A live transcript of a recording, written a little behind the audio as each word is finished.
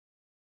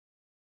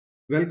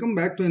Welcome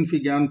back to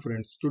Infigyan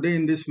friends. Today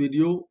in this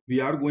video, we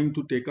are going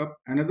to take up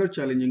another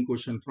challenging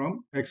question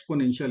from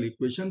exponential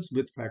equations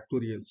with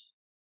factorials.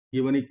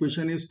 Given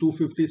equation is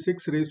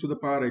 256 raised to the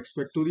power x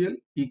factorial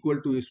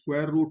equal to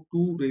square root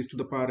 2 raised to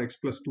the power x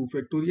plus 2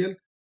 factorial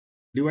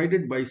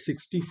divided by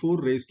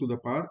 64 raised to the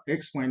power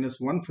x minus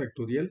 1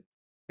 factorial.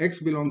 X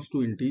belongs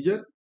to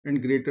integer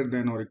and greater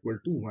than or equal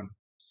to 1.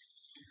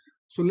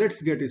 So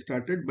let's get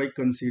started by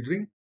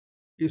considering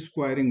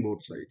squaring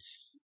both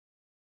sides.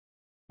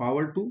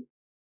 Power 2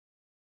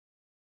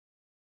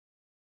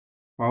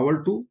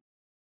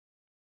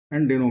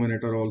 and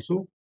denominator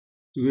also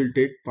we will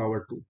take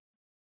power 2.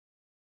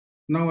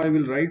 Now I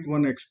will write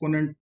one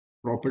exponent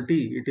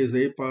property. It is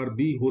a power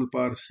b whole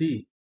power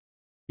c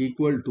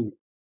equal to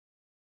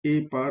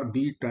a power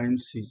b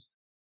times c.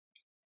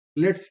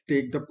 Let's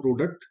take the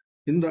product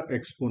in the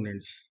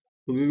exponents.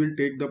 So we will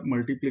take the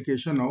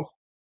multiplication of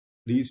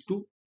these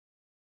two,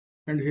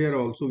 and here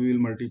also we will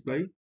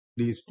multiply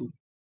these two,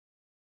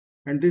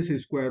 and this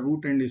square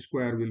root and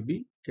square will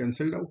be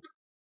cancelled out.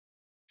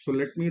 So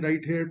let me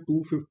write here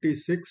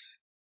 256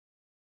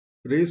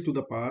 raised to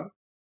the power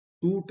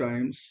 2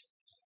 times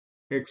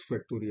x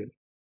factorial.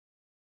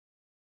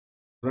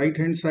 Right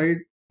hand side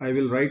I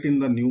will write in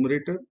the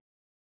numerator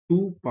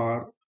 2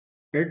 power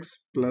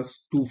x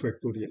plus 2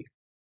 factorial,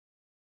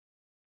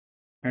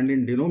 and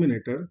in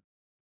denominator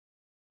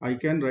I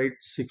can write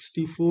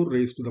 64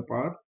 raised to the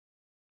power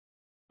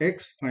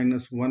x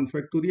minus 1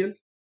 factorial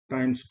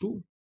times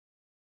 2.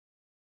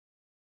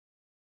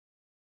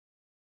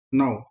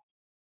 Now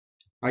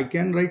I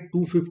can write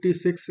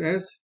 256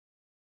 as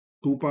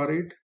 2 power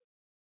 8,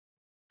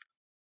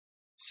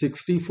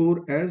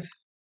 64 as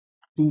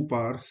 2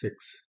 power 6.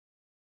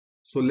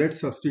 So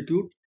let's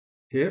substitute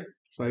here.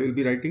 So I will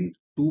be writing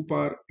 2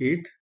 power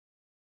 8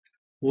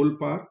 whole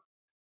power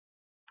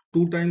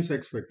 2 times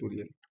x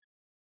factorial.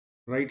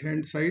 Right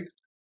hand side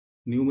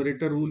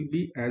numerator will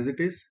be as it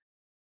is,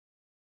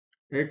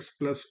 x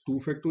plus 2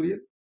 factorial,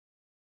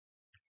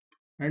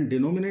 and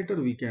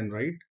denominator we can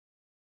write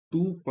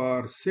 2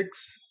 power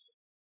 6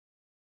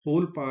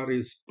 whole power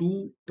is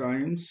 2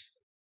 times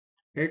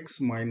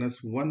x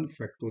minus 1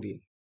 factorial.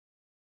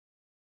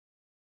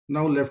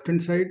 Now left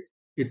hand side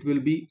it will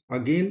be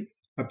again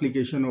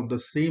application of the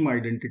same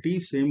identity,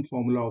 same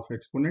formula of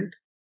exponent.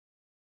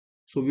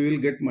 So we will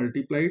get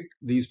multiplied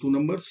these two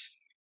numbers.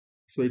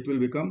 So it will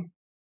become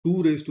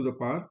 2 raised to the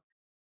power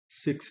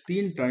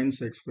 16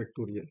 times x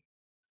factorial.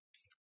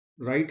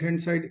 Right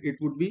hand side it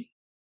would be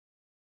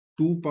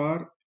 2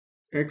 power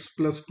x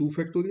plus 2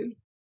 factorial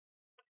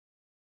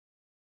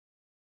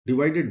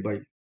divided by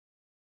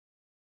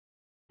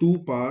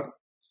 2 power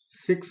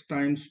 6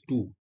 times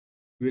 2.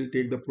 We will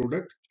take the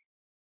product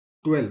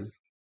 12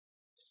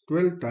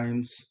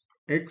 times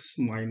x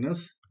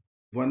minus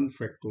 1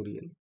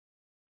 factorial.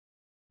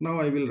 Now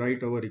I will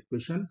write our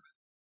equation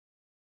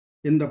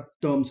in the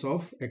terms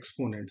of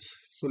exponents.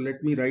 So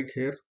let me write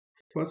here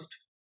first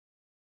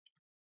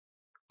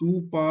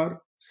 2 power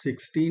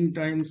 16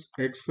 times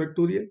x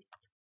factorial,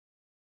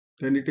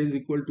 then it is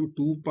equal to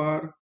 2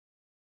 power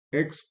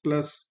x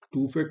plus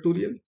 2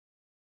 factorial.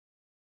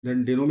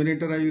 Then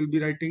denominator I will be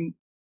writing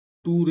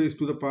 2 raised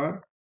to the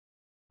power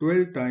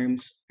 12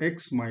 times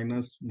x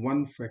minus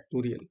 1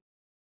 factorial.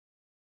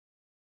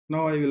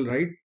 Now I will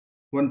write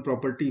one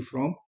property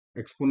from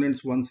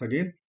exponents once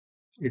again.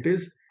 It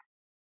is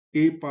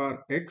a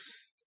power x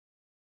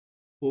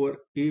over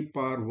a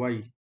power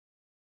y.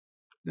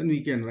 Then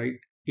we can write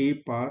a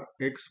power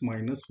x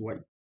minus y.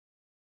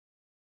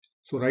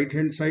 So right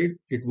hand side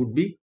it would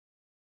be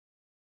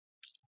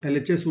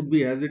LHS would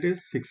be as it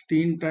is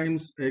 16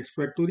 times x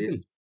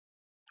factorial.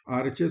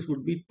 RHS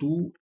would be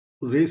 2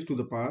 raised to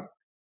the power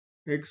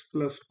x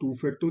plus 2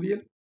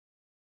 factorial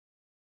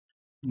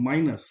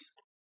minus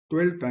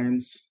 12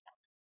 times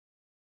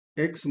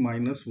x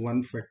minus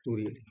 1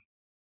 factorial.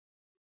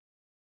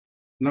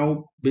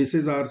 Now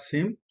bases are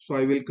same, so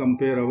I will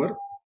compare our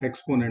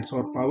exponents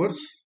or powers.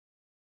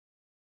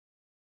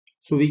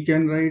 So we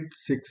can write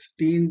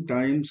 16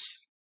 times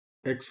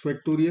x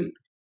factorial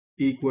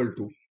equal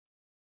to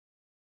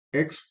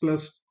x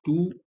plus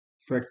 2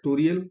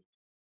 factorial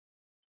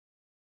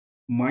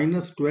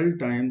minus 12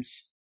 times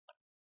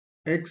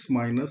x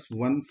minus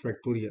 1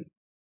 factorial,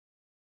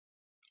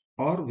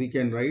 or we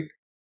can write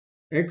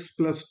x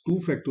plus 2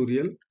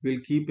 factorial will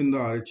keep in the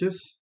RHS,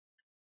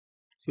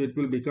 so it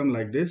will become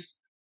like this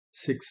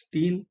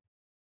 16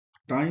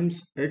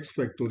 times x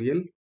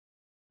factorial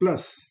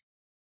plus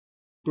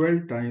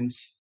 12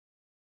 times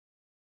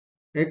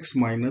x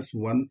minus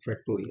 1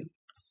 factorial.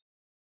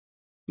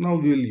 Now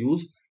we will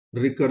use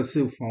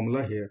recursive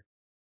formula here.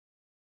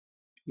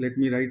 Let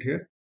me write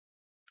here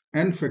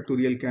n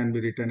factorial can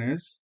be written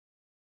as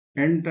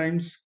n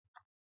times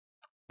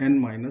n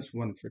minus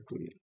 1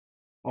 factorial,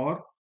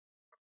 or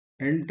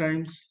n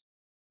times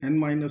n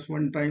minus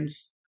 1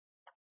 times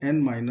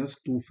n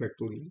minus 2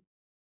 factorial,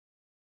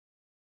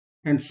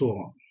 and so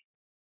on.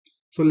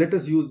 So let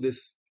us use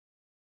this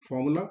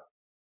formula.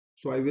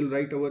 So I will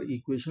write our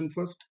equation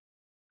first.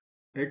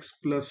 X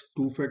plus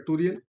 2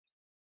 factorial,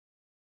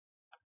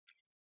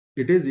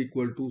 it is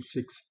equal to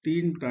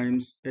 16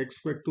 times x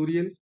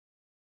factorial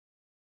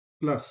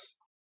plus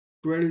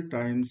 12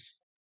 times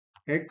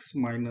x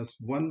minus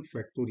 1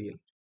 factorial.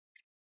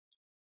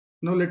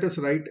 Now let us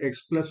write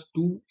x plus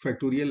 2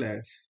 factorial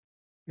as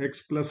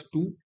x plus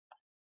 2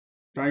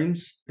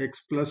 times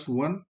x plus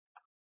 1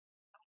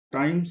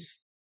 times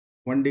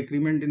 1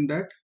 decrement in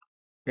that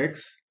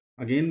x,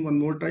 again one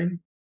more time,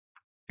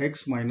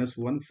 x minus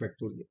 1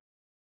 factorial.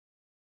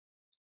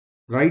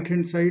 Right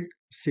hand side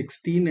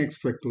 16x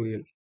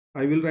factorial.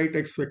 I will write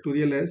x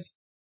factorial as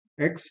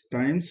x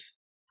times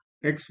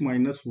x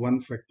minus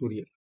 1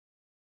 factorial,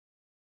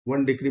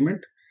 1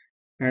 decrement,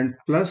 and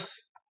plus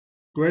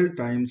 12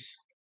 times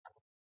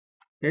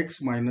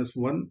x minus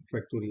 1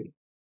 factorial.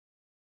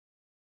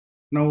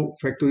 Now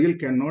factorial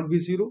cannot be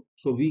 0,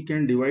 so we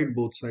can divide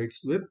both sides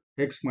with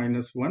x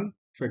minus 1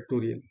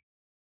 factorial.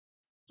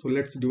 So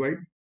let's divide.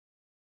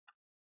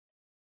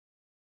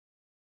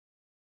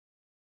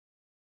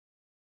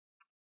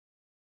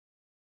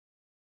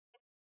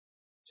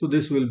 So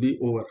this will be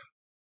over.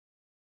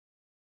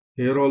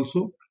 Here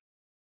also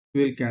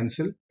we will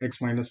cancel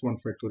x minus 1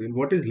 factorial.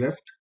 What is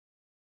left?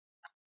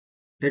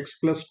 X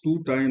plus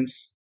 2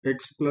 times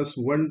x plus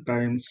 1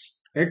 times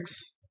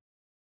x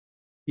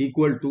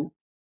equal to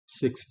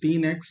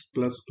 16x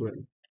plus 12.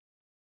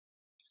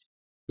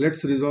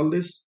 Let's resolve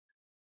this.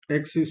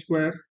 X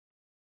square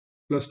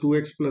plus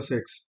 2x plus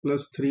x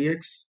plus 3x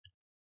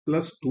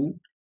plus 2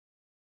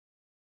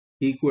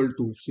 equal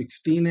to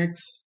 16x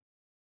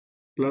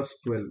plus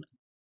 12.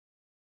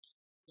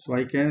 So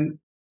I can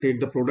take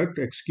the product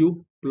x cube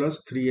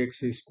plus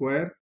 3x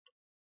square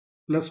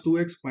plus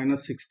 2x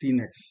minus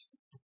 16x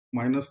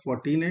minus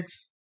 14x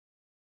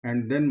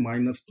and then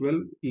minus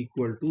 12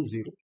 equal to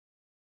 0.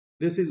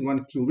 This is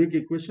one cubic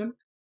equation.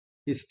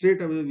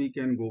 Straight away we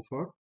can go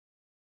for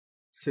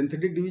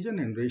synthetic division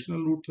and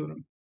rational root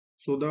theorem.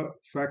 So the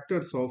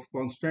factors of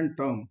constant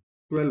term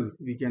 12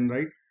 we can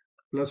write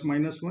plus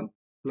minus 1,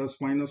 plus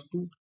minus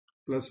 2,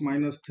 plus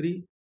minus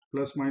 3,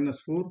 plus minus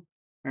 4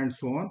 and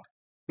so on,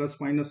 plus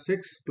minus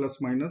 6, plus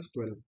minus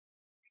 12.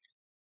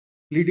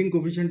 Leading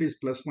coefficient is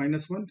plus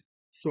minus 1.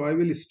 So I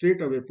will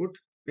straight away put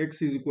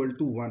x is equal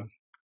to 1.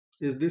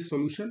 Is this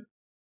solution?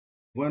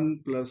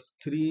 1 plus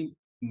 3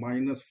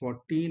 minus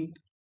 14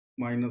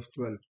 minus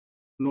 12.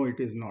 No, it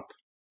is not.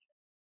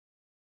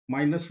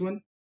 Minus 1.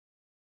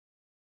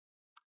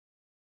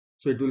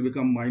 So it will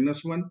become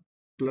minus 1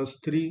 plus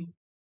 3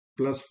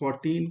 plus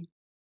 14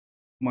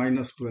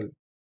 minus 12.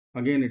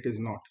 Again it is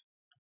not.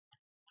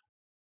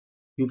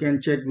 You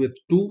can check with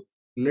 2.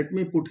 Let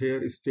me put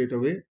here straight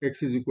away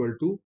x is equal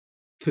to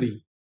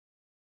 3.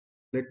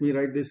 Let me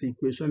write this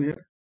equation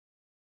here.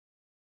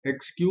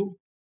 X cube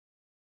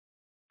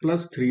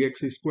plus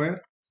 3x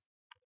square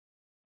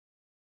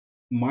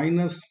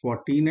minus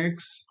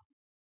 14x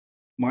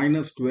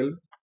minus 12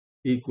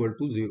 equal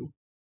to 0.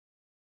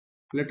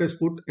 Let us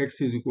put x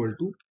is equal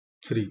to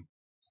 3.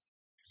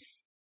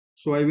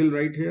 So I will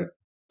write here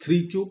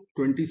 3 cube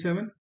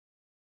 27.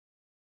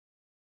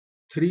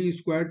 3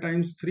 square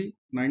times 3,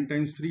 9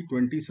 times 3,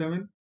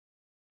 27.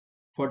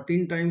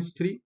 14 times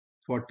 3,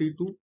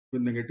 42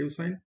 with negative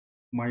sign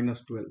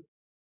minus 12.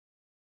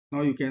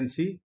 Now you can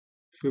see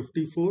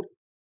 54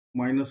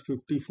 minus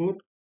 54,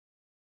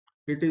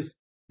 it is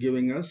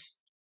giving us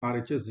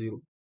RHS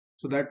 0.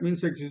 So that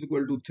means x is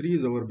equal to 3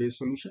 is our base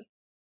solution.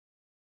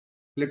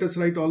 Let us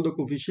write all the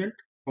coefficient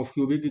of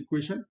cubic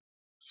equation.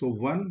 So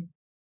 1,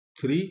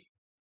 3,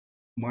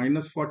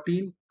 minus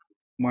 14,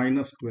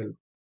 minus 12.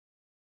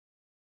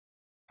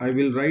 I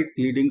will write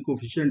leading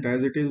coefficient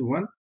as it is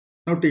 1.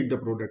 Now take the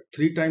product.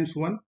 3 times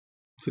 1,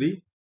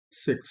 3,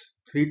 6.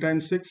 3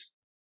 times 6,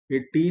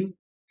 18,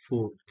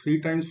 4.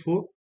 3 times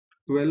 4,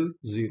 12,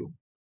 0.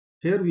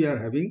 Here we are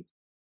having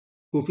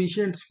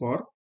coefficients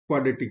for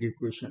quadratic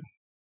equation.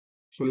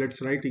 So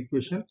let's write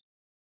equation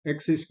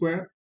x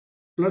square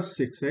plus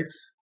 6x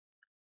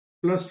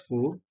plus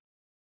 4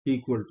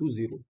 equal to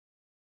 0.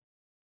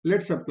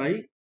 Let's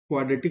apply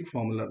quadratic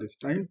formula this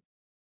time.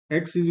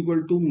 X is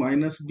equal to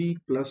minus b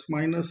plus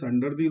minus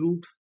under the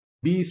root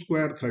b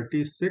square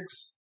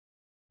 36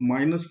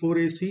 minus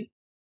 4ac,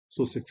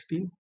 so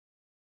 16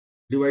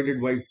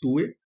 divided by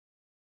 2a.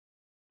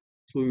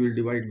 So we will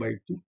divide by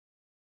 2.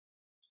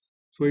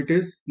 So it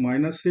is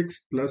minus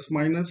 6 plus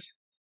minus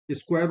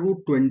square root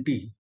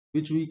 20,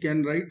 which we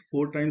can write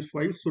 4 times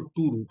 5, so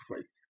 2 root 5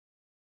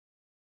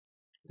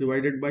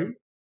 divided by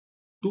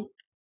 2.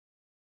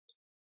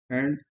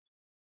 And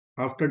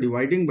after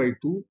dividing by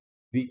 2,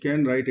 we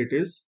can write it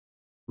is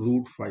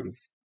root 5.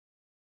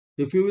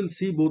 If you will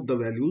see both the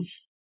values,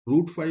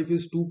 root 5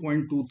 is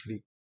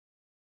 2.23.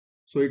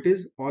 So it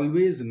is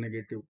always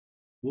negative.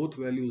 Both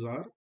values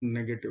are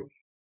negative.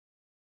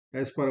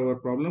 As per our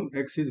problem,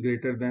 x is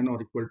greater than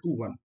or equal to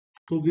 1.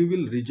 So we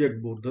will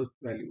reject both the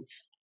values.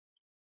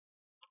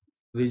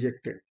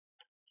 Rejected.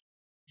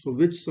 So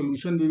which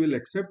solution we will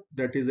accept?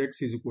 That is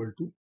x is equal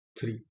to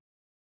 3.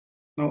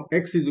 Now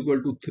x is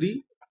equal to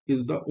 3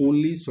 is the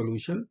only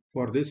solution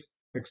for this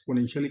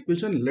exponential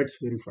equation. Let's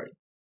verify.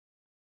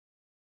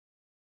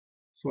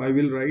 So I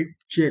will write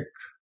check.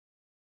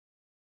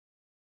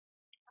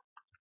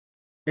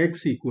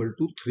 x equal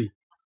to 3.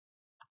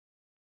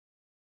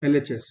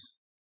 LHS.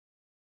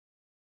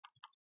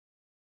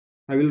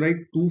 I will write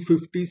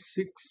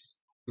 256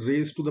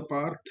 raised to the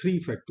power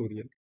 3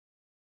 factorial.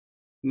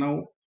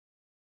 Now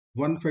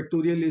 1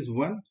 factorial is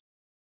 1,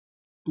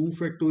 2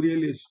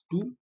 factorial is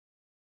 2,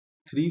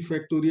 3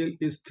 factorial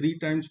is 3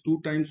 times 2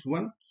 times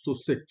 1, so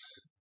 6.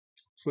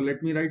 So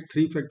let me write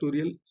 3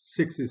 factorial,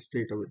 6 is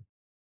straight away.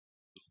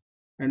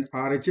 And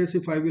RHS,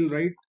 if I will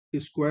write,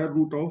 is square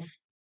root of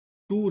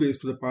 2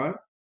 raised to the power,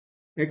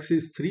 x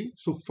is 3,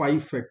 so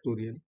 5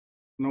 factorial.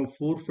 Now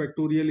 4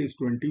 factorial is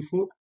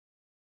 24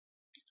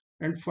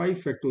 and 5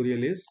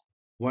 factorial is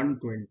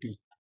 120.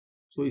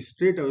 So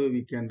straight away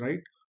we can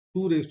write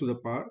 2 raised to the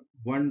power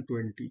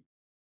 120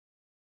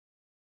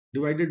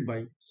 divided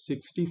by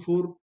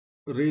 64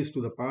 raised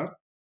to the power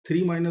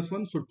 3 minus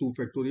 1, so 2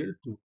 factorial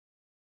 2.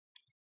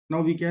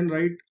 Now we can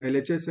write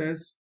LHS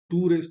as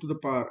 2 raised to the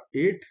power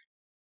 8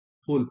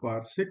 whole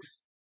power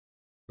 6.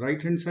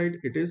 Right hand side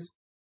it is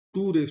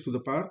 2 raised to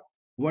the power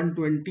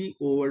 120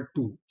 over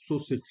 2, so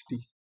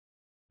 60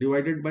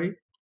 divided by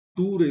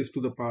 2 raised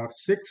to the power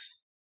 6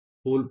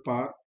 whole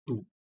power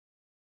 2.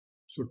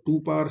 So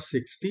 2 power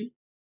 60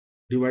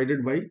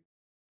 divided by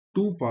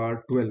 2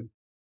 power 12.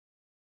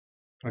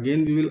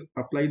 Again we will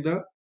apply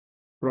the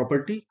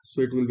property,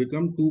 so it will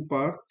become 2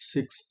 power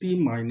 60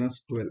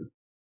 minus 12,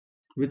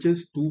 which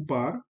is 2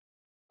 power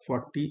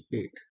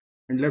 48.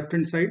 And left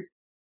hand side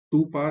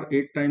 2 power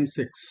 8 times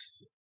 6,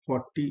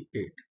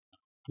 48.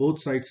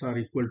 Both sides are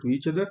equal to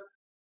each other.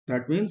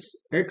 That means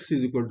x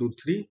is equal to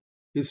 3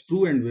 is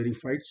true and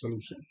verified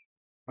solution.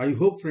 I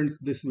hope friends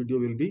this video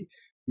will be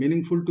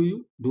meaningful to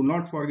you. Do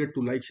not forget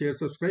to like, share,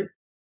 subscribe.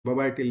 Bye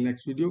bye till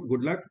next video.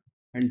 Good luck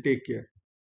and take care.